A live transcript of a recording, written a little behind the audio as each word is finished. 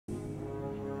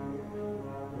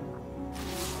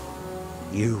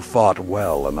You fought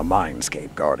well in the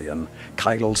Mindscape, Guardian.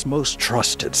 Keitel's most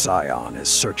trusted scion is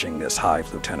searching this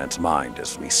Hive Lieutenant's mind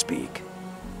as we speak.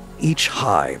 Each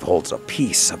hive holds a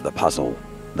piece of the puzzle.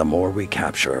 The more we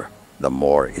capture, the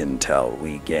more intel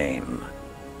we gain.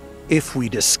 If we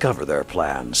discover their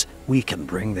plans, we can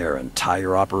bring their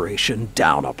entire operation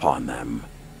down upon them.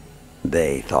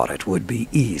 They thought it would be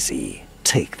easy.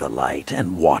 Take the light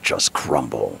and watch us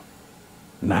crumble.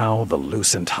 Now the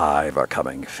Lucent Hive are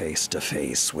coming face to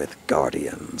face with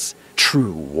Guardians,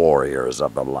 true warriors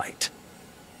of the light.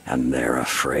 And they're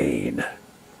afraid.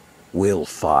 We'll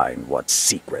find what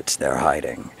secrets they're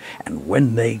hiding, and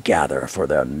when they gather for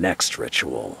their next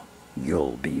ritual,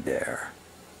 you'll be there,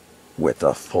 with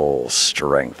the full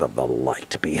strength of the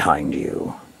light behind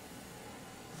you.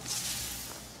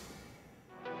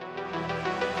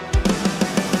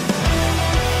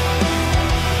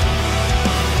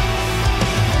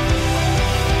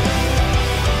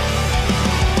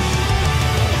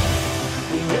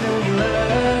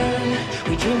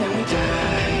 We dream and we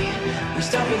die. We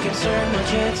stop being concerned, no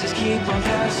chances keep on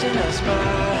passing us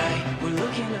by. We're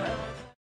looking up.